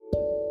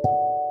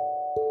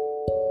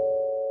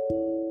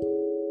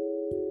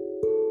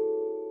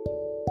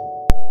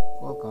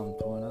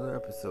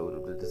episode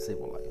of The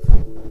Disabled Life.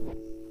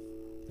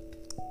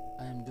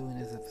 I am doing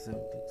this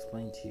episode to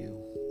explain to you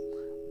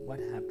what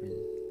happened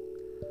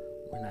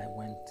when I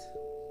went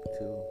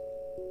to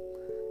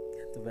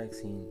get the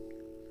vaccine.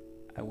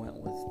 I went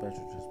with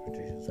Special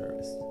Transportation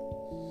Service.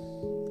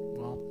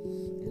 Well,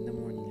 in the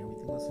morning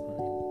everything was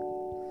fine,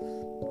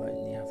 but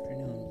in the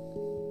afternoon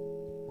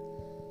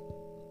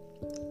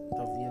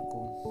the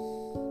vehicle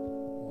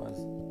was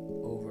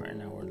over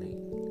an hour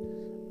late.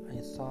 I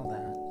saw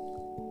that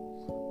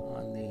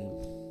on the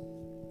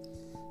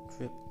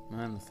trip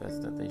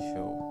manifest that they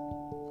show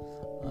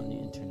on the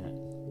internet,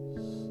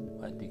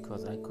 but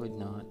because I could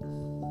not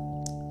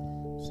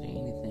say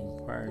anything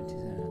prior to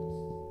that,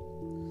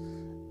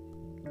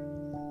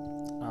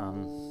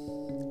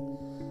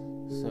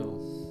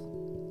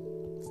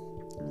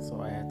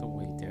 so I had to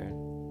wait there.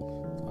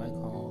 So I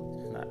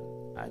called, and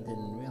I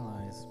didn't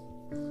realize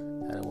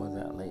that it was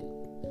that late.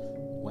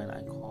 When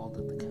I called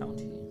at the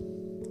county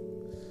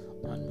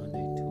on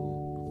Monday to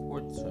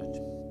report such,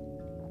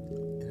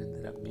 it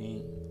ended up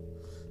being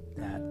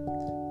that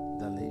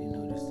the lady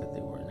noticed that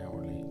they were an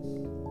hour late.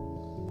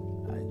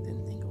 I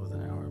didn't think it was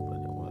an hour,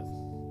 but it was.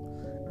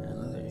 And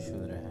another issue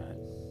that I had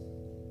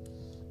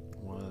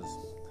was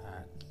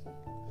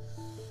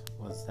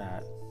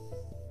that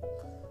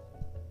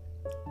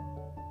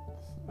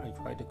I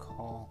tried to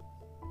call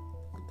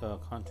the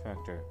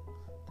contractor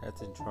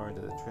that's in charge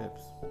of the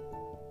trips,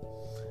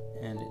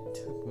 and it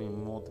took me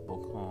multiple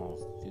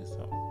calls to do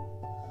so.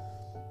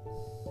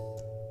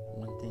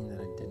 One thing that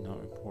I did not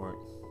report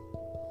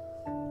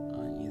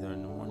on either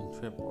the morning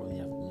trip or the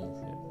afternoon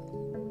trip,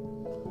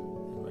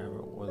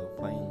 whoever was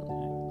playing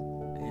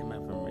AM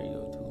FM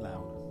radio too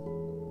loud,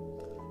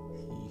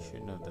 he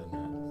shouldn't have done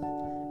that.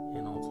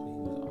 And also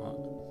he was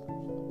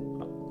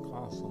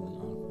constantly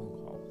on phone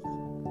calls,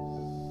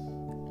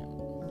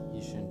 and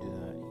he shouldn't do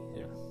that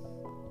either,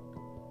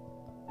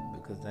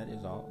 because that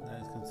is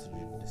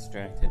considered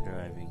distracted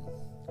driving,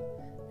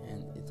 and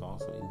it's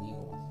also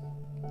illegal.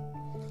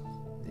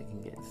 They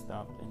can get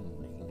stopped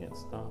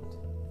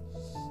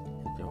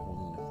if they're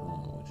holding the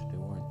phone, which they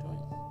weren't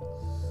doing.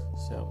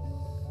 So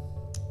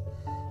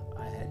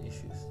I had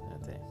issues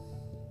that day,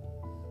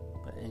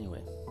 but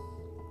anyway,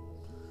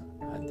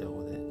 I dealt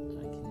with it.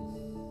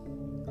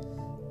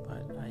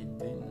 But I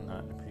did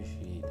not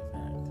appreciate the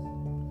fact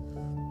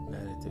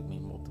that it took me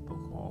multiple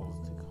calls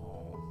to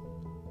call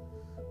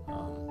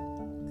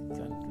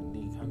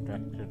the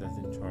contractor that's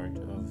in charge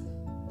of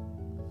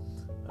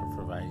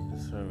providing the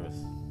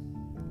service.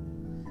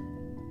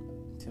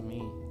 To me,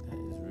 that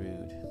is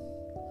rude to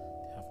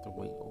have to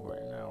wait over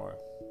an hour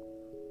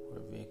for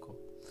a vehicle.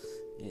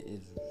 It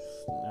is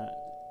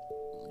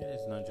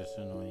not just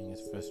annoying,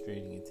 it's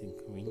frustrating, it's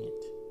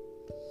inconvenient.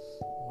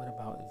 What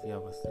about if you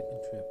have a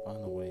second trip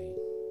on the way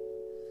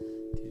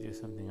to do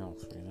something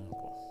else, for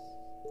example?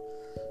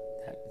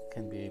 That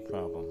can be a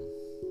problem.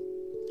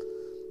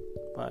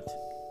 But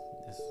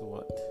this is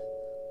what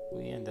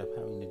we end up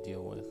having to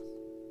deal with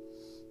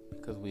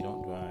because we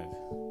don't drive.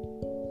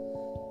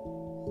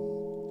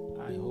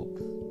 I hope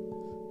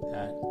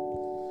that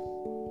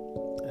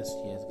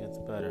STS gets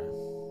better,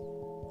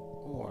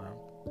 or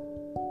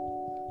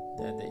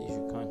that they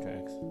issue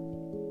contracts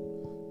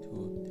to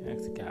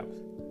taxi cabs.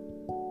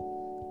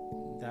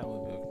 That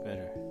would work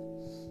better.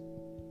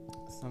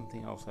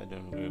 Something else I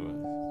don't agree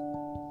with.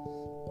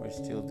 We're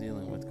still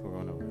dealing with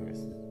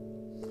coronavirus.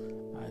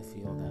 I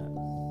feel that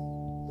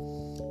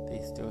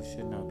they still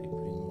should not be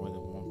putting more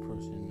than one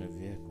person in a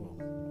vehicle,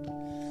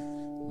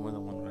 more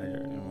than one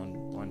rider and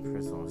one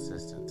personal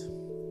assistant.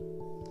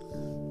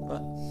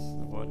 But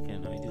what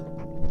can I do?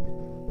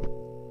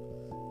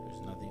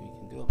 There's nothing we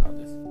can do about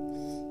this.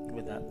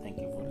 With that, thank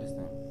you for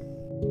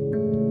listening.